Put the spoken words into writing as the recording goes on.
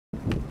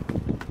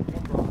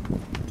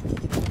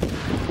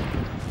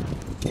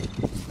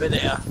Over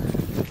there.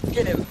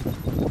 Get him.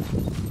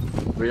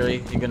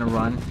 Really? You're gonna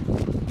run?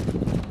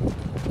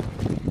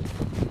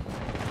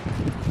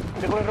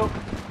 They're going to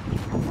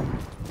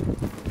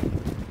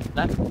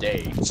That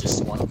day, it's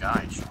just one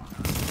guy.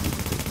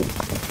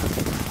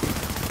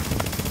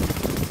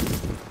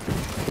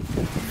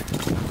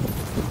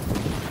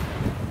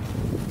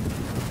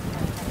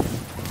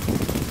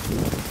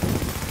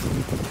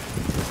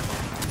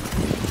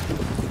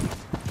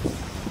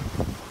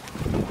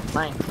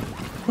 Mine.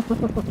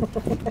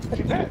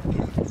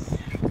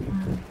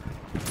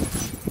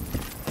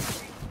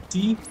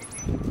 D.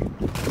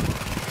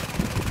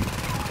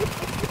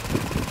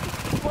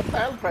 What the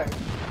hell, Frank?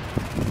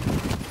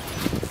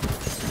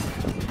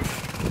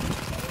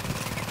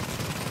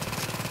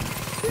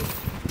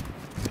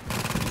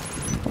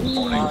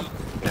 Warning.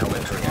 Now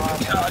entering a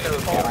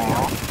contaminated area.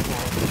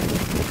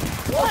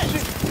 What? Oh,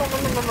 shit. No.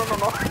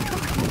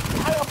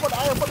 I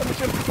put the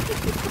mission.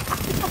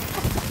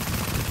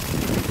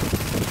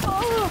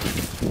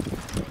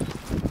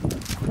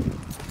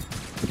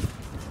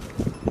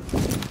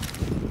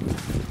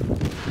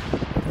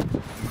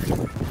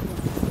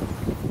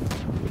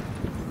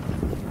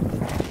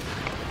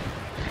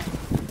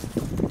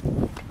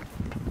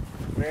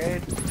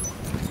 Red.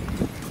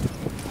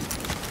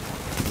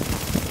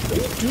 What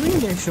are you doing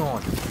there,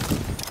 Sean?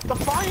 The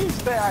fire's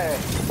there.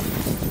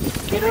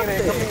 Get up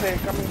there.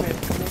 Come in there.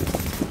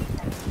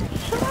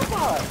 Shut up.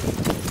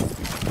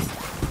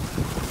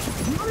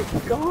 Oh my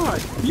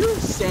god. You're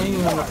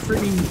standing on a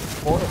freaking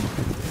portal.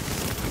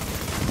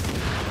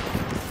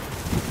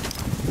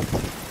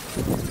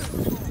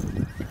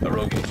 A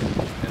rogue agent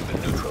has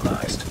been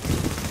neutralized.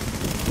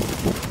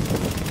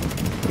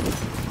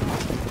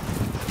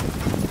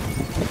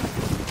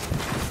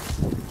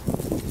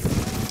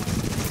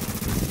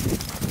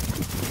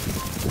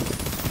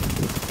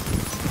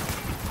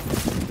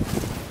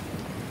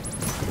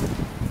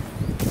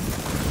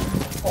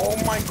 Oh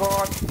my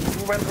god,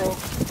 you went rogue.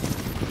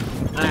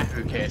 Ah,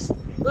 who cares?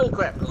 Oh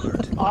crap.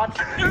 Alert. Art,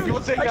 you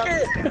were saying that.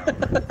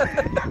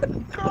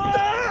 No,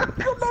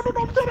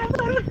 I'm sorry.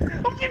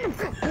 I'm kidding.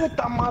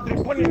 Puta madre,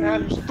 pon in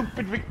hell, you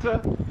stupid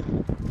Victor.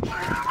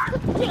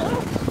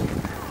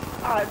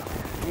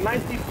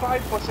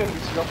 95%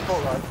 is your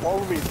fault, right?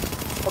 Always.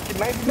 Okay,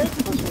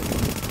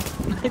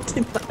 99%.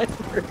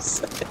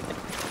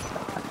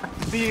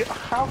 99%. The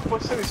half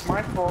percent is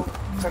my fault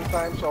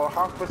sometimes, or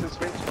half percent is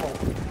Vic's fault.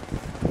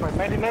 But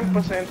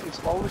 99% is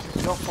always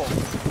your fault.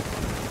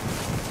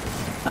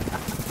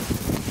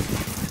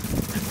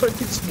 Where did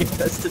you get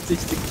that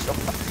statistic, Sean?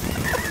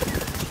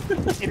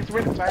 It's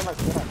when China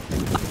that,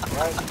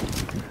 right?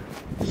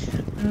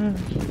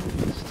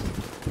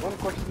 One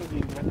question is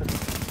invented.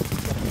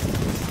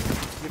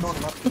 You know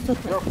nothing.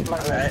 You're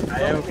flying. I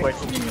am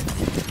questioning it.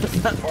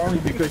 Not only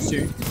because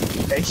you're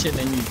Asian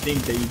and you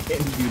think that you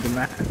can do the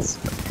maths.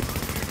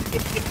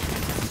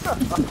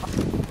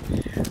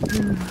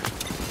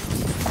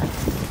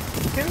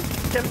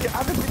 Can the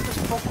other bit just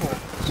Poco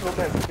so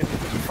that we can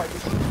just fight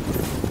this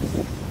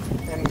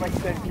and like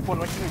that keep on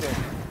watching there.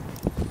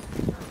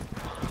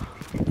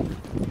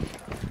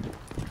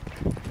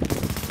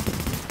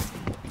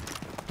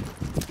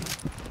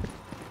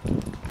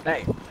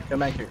 Hey, come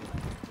back here.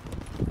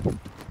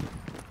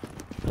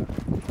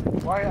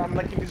 Why I'm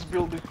liking this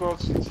build?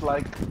 Because it's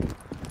like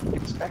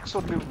it's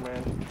exo build,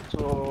 man.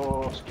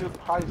 So skill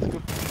high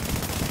skill.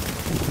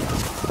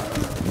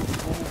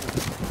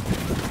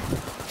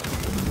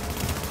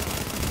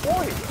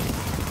 Oi!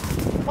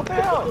 What the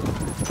hell?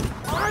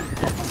 What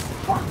the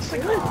fuck's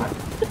sake?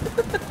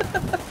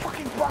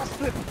 Fucking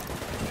bastard!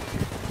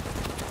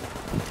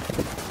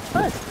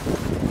 What?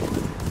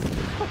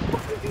 What the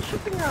fuck is he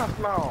shooting at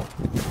now?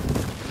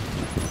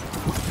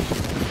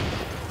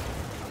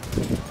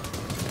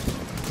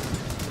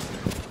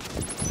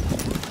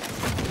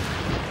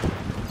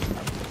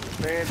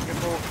 Man,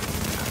 get off.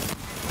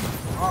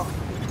 Oh,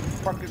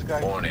 fuck this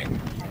guy. Warning.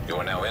 You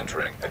are now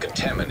entering a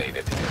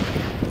contaminated area.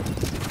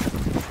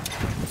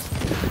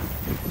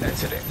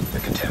 Exiting the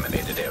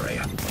contaminated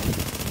area.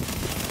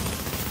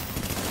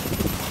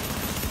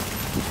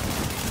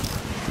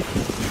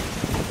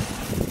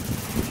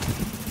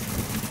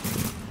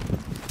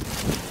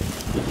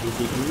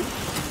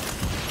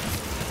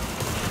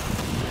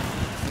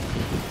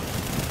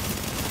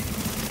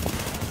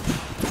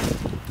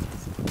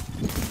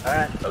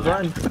 Alright,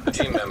 run. A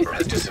team member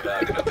has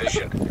disavowed an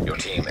evasion. Your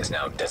team is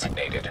now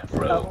designated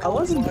rogue. I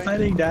wasn't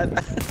planning that.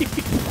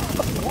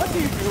 What do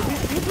you do?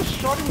 You just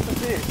shot him to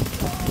this.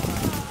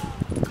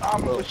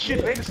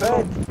 Shit, Red is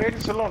alone. Red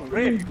is alone.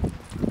 Red.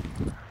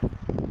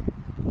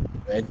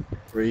 Red,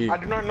 breathe. I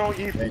do not know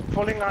if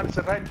falling out is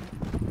the right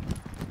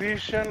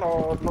decision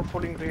or not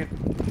falling red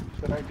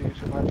is the right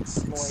decision. I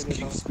have no idea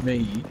now. Excuse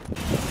me.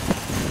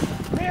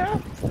 Yeah.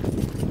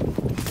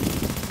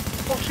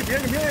 Oh shit,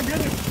 behind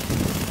him.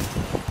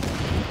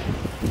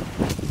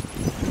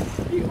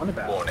 What are you on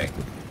about? Warning.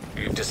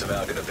 You've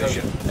disavowed an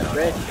evasion. Now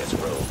Red. is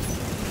rogue.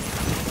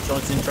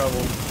 Sean's in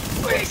trouble.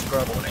 Quick.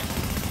 Scrub warning.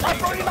 I'm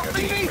Engine running on up your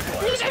team Divi!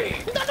 requires aid.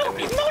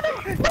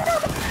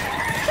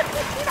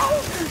 No!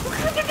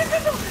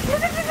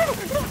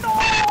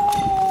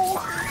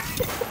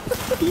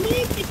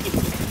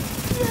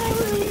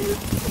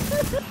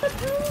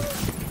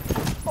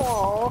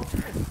 Oh,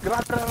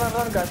 run,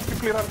 guys!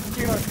 Quickly run!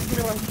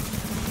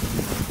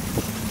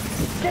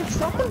 Can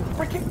someone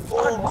freaking?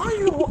 Oh, why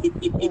you?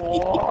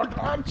 Oh,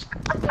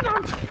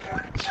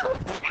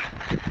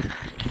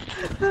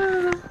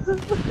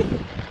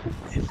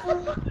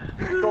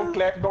 don't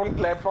clap,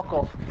 fuck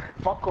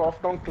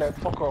off, don't clap,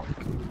 fuck off.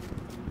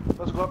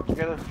 Let's go up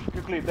together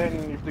quickly, then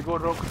if they go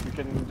rogue, we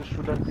can just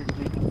shoot them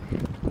quickly.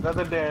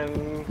 Rather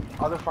than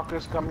other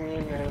fuckers coming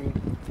in and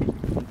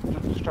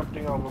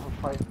disrupting our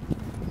fight.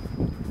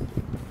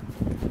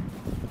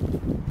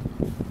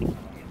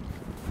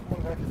 Come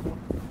on guys,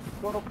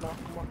 go rogue now,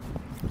 come on.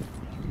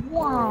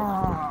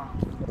 Wow.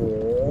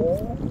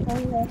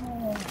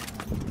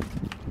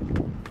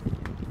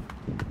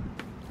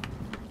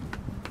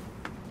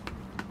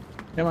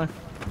 Come on.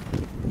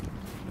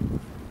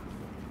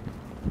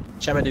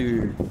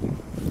 Shabadoo.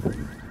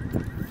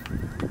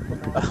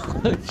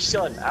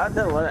 Sean, I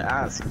don't want to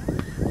ask.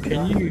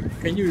 Can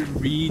you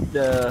read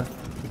the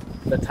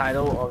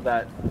title of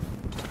that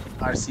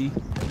RC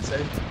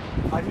episode?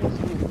 I didn't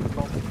see it, no,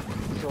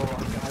 so I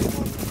don't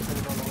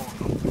know.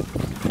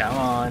 Come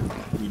on,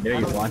 you know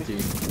you want to. I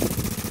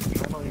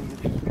know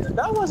English.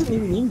 That wasn't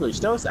even English.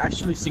 That was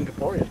actually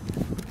Singaporean.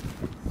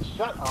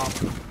 Shut up.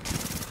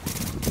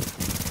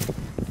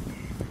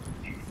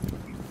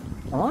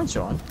 Come on,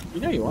 Sean.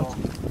 You know you want to.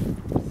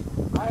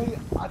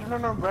 I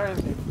don't know where is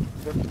it.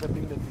 The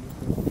thing that you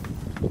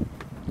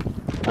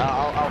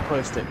I'll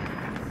post it.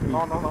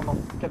 No.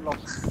 Get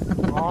lost.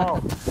 Oh.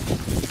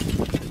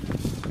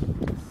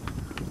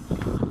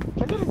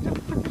 Can you just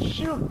freaking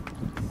shoot?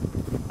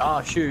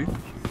 Oh, shoot.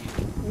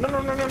 No.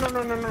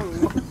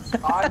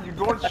 You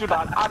don't shoot.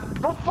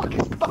 Don't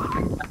fucking stop.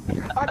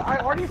 I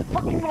already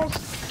fucking lost.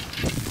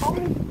 How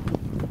many?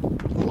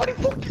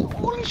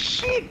 Holy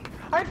shit!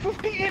 I had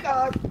 58.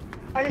 I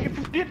had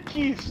 58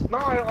 keys. Now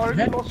I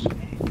already lost.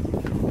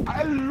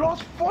 I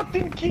lost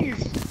 14 keys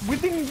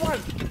within what?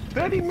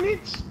 30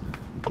 minutes?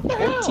 What the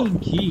hell? 14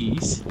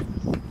 keys?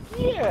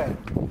 Yeah.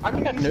 I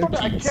mean, it's No not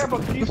that I keys. care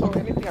about keys or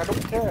anything. I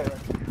don't care.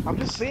 I'm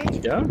just saying.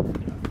 You don't?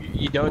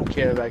 You don't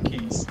care about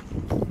keys?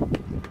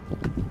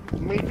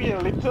 Maybe a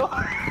little.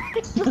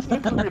 Just a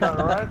little bit,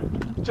 alright?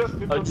 Just a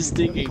little I'm just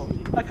bit.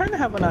 thinking. I kind of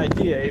have an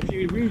idea. If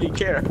you really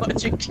care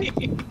about your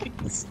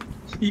keys,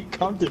 you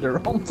come to the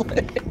wrong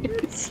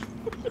place.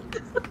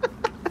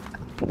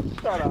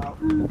 Shut up.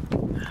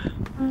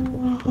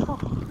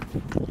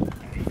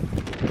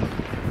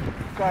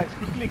 Guys,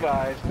 quickly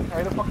guys.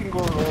 I don't fucking go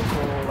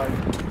low, like...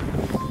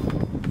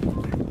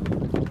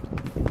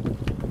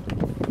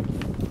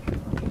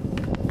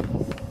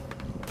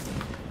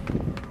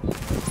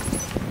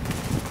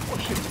 Oh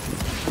shit.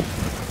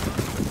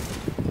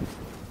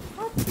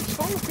 What is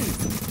wrong with me?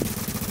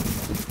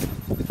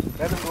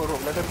 Let them go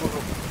rogue, let them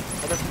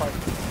fight.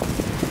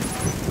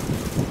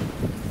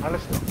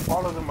 Unless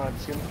all of them are at the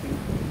same team.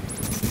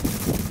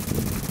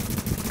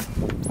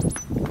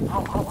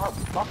 Ow.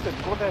 Lock it.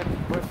 Go there.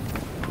 Go.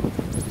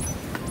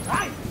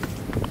 Die!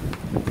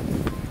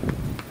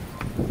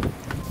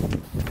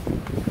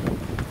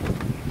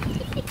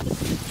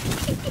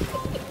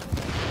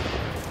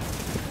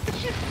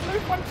 Shit! Let me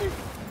punch you!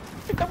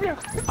 Hey, come here!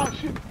 Oh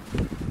shit!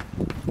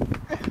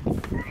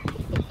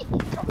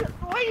 Come here!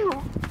 Where are you?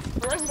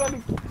 Where are you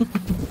running?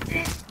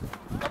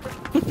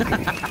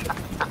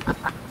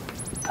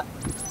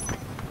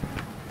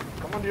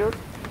 Come on, dude!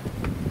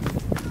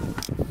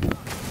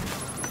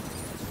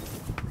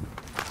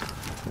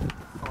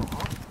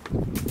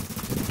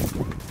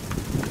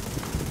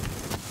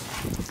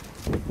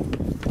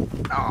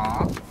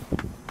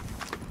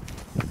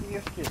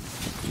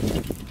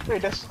 Hey,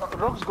 there's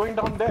rogues going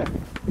down there.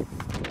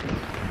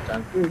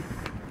 Sounds good.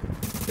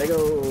 Let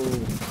go.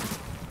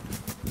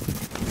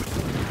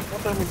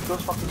 Don't tell me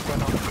those fuckers going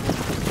down.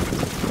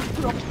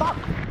 Dude, I'm stuck.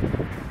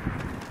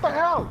 What the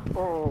hell?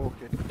 Oh,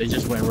 okay. They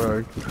just went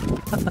rogue.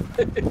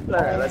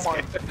 Alright, let's oh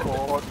my go.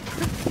 god.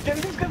 Can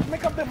these guys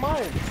make up their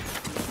mind?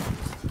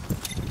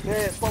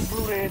 Yeah, spot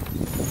blue red.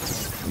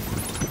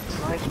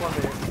 Nice one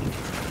there.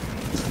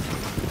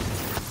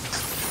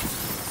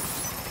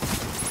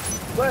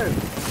 Whoa!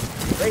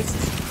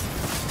 Racist.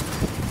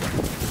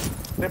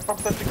 They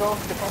popped up to go.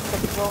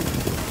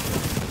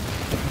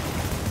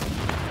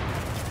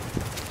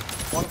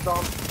 One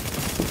down.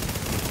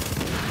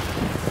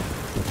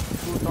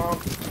 Two down.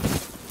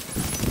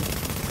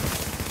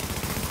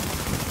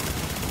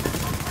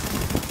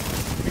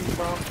 Three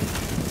down.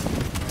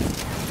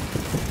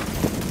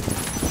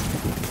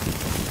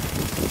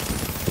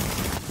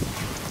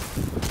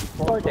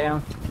 Four down.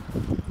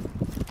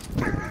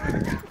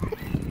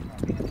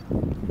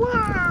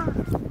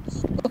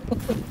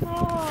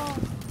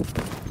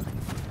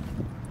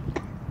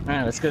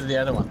 Alright, let's go to the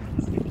other one.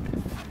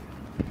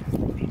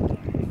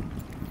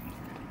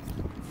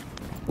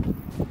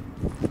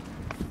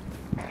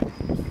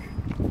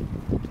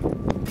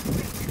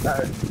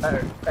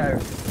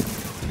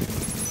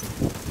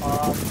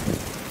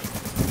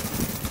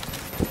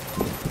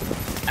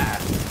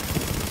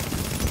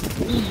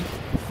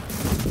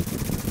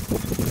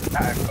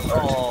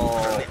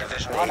 Oh, Friendly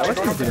division I agent.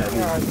 don't have to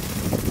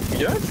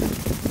you don't?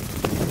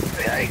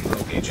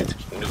 Rogue agent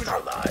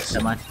neutralized.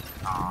 Come on.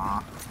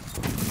 Aww.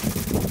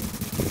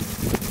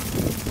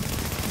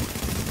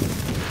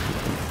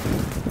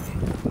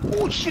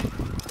 Oh shit!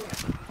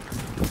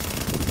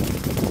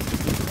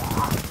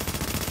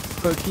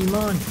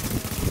 Pokemon.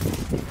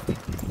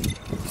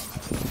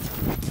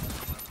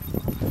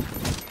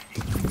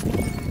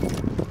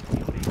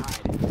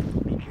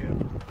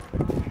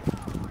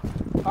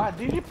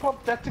 Did you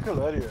pop tactical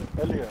earlier?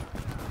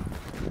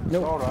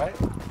 No. Alright.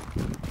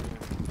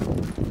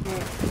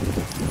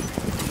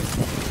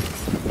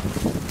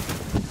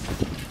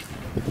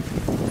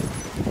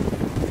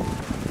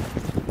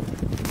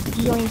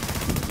 Yoink.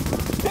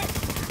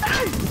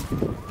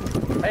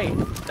 Hey,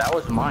 that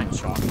was mine,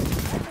 Sean.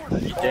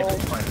 You did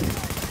complain.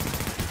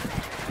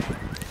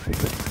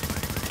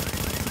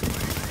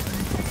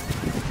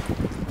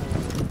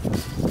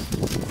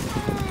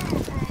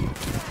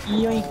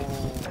 Yoink.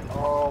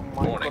 Oh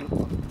my Warning.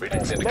 god.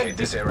 Readings indicate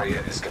this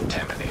area is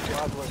contaminated.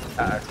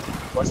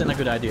 Wasn't a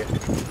good idea.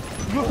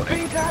 You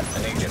think that?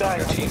 An agent on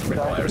your team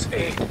requires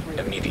aid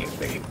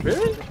immediately.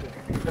 Really?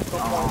 That's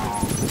not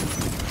fine.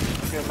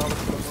 Okay, now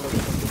let's go.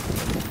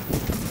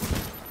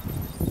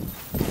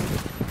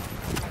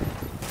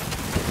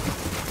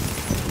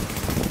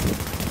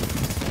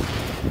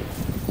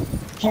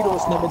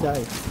 Heroes never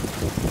die.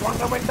 One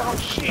guy went down,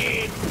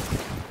 shit!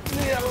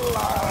 Real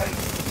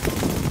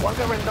life! One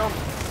guy went down.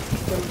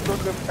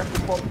 Those guys have to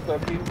pop the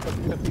team.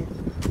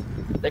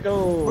 Let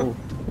go.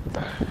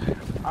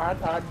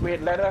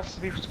 Wait, let us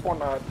respawn,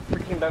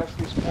 freaking let us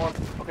respawn.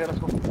 Okay, let's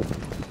go.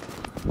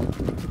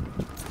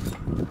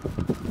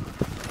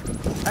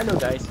 I know,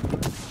 guys.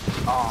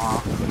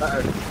 Aww.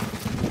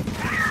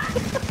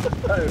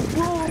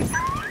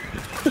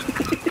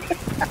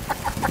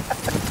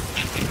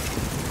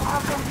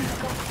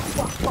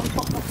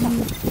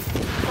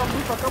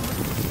 Come.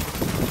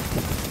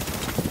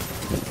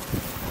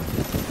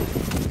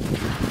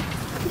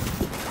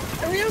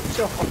 Hurry up,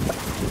 Sean.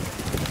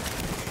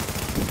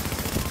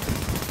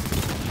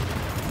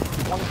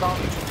 One down.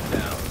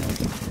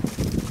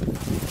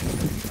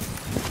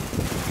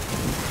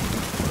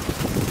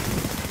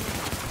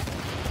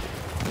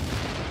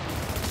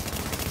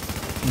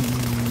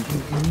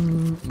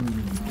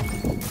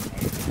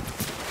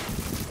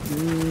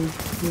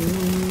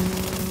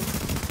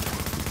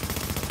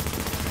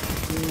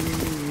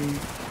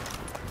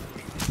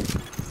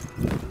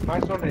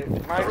 Nice one, Dave.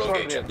 Nice Rogue one,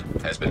 agent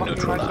Dave. has been Fucking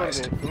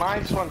neutralized.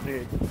 Nice one,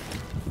 Dave.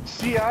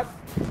 See that?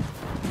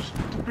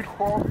 Stupid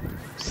whore.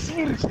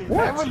 Seriously,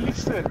 What? never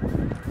listen.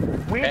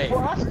 Wait Hey.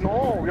 for us?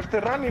 No, we have to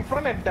run in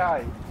front and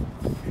die.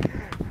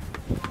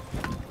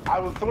 I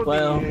will throw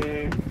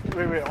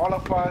wait, all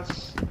of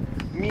us,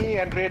 me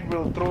and Red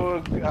will throw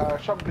a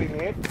shock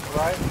grenade,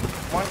 right?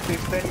 Once they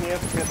stand near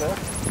together,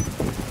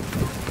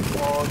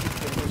 or you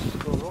can just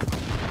go.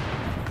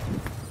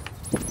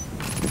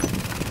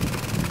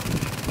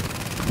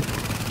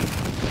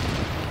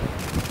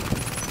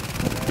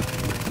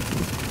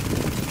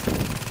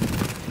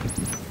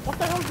 What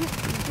the hell is this?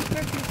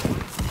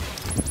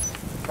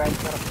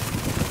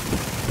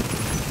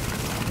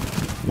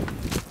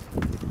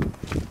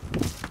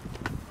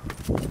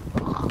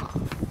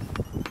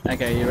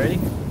 Okay, you ready?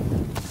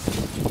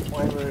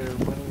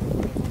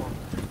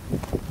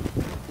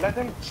 Let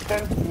them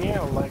stand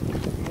near, like,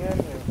 near.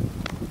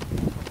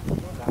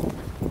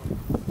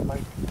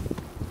 Like,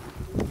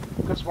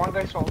 because one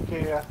guy's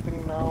okay, I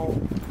think now.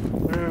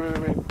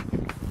 Wait.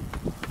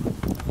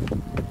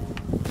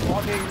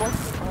 Oh, they want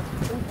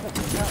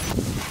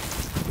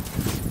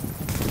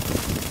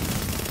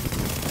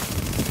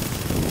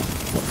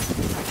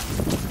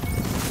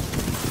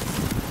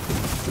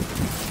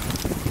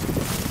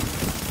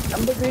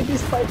I'm the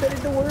greatest fighter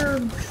in the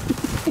world.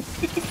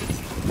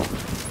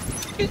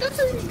 That's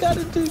what you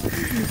gotta do.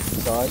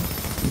 God.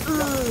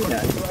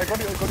 I got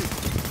it.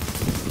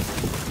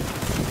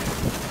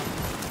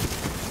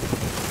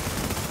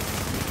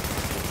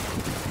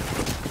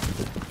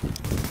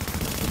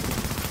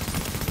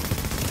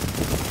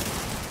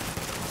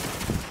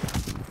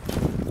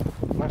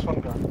 Nice one,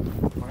 guy.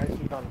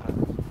 Nicely done, guy.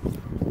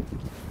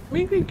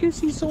 Maybe because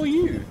he saw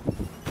you.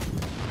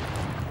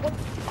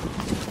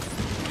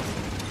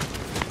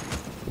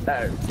 No.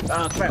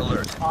 Crap.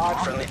 Alert.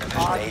 Friendly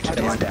division agent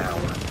is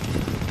down.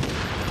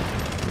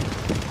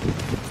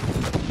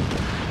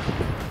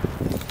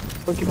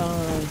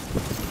 Pokemon.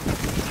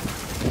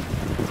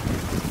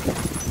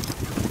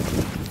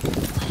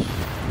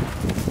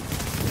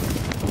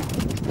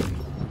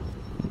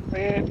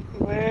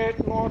 Wait,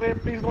 no, Ray,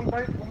 please don't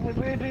die.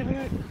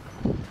 Wait.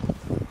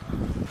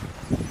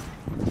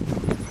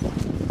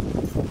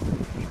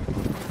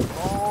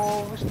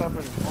 Always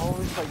stubborn,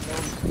 always like no.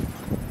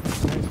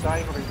 He's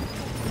dying already.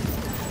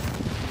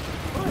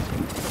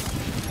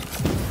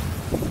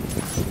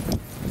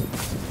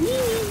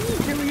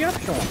 Hurry up,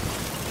 Sean.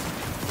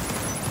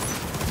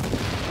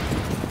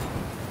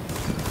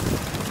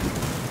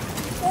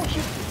 Oh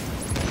shit!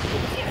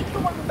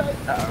 Come on, die!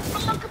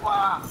 Come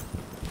on!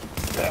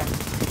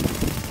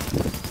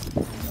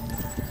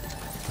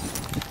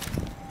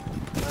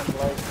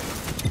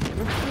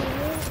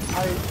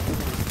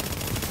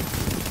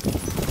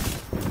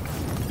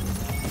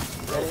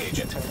 Rogue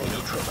agent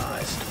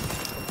neutralized.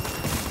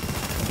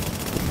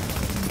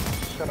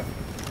 Shut up.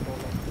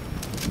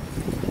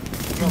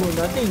 Bro,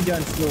 nothing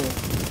done slow.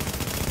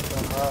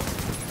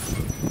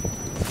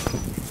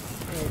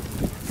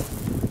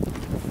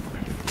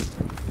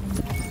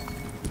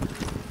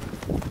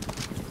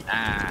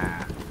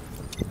 Ah.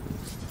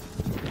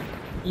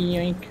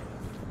 Yoink.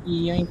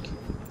 Yoink.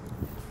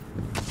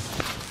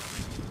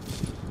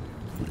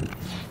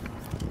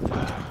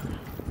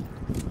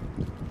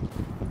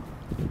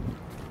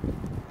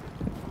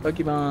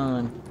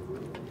 Pokemon.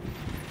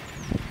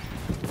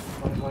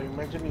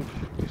 Imagine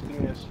if this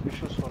thing has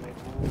vicious on it.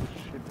 Oh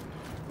shit.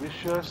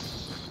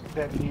 Vicious,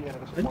 deadly, and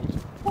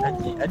responsive.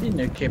 I didn't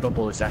know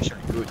capable is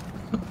actually good.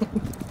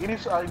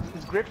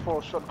 It's great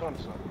for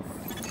shotguns.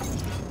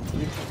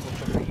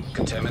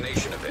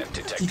 Contamination event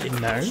detected Did you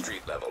below know?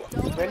 street level.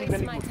 Don't Very, waste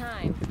very my good.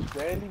 time. It's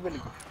very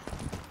good.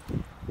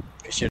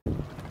 Should.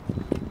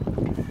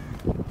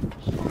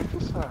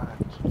 This side.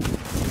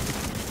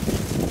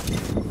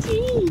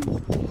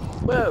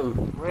 Whoa.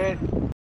 Red.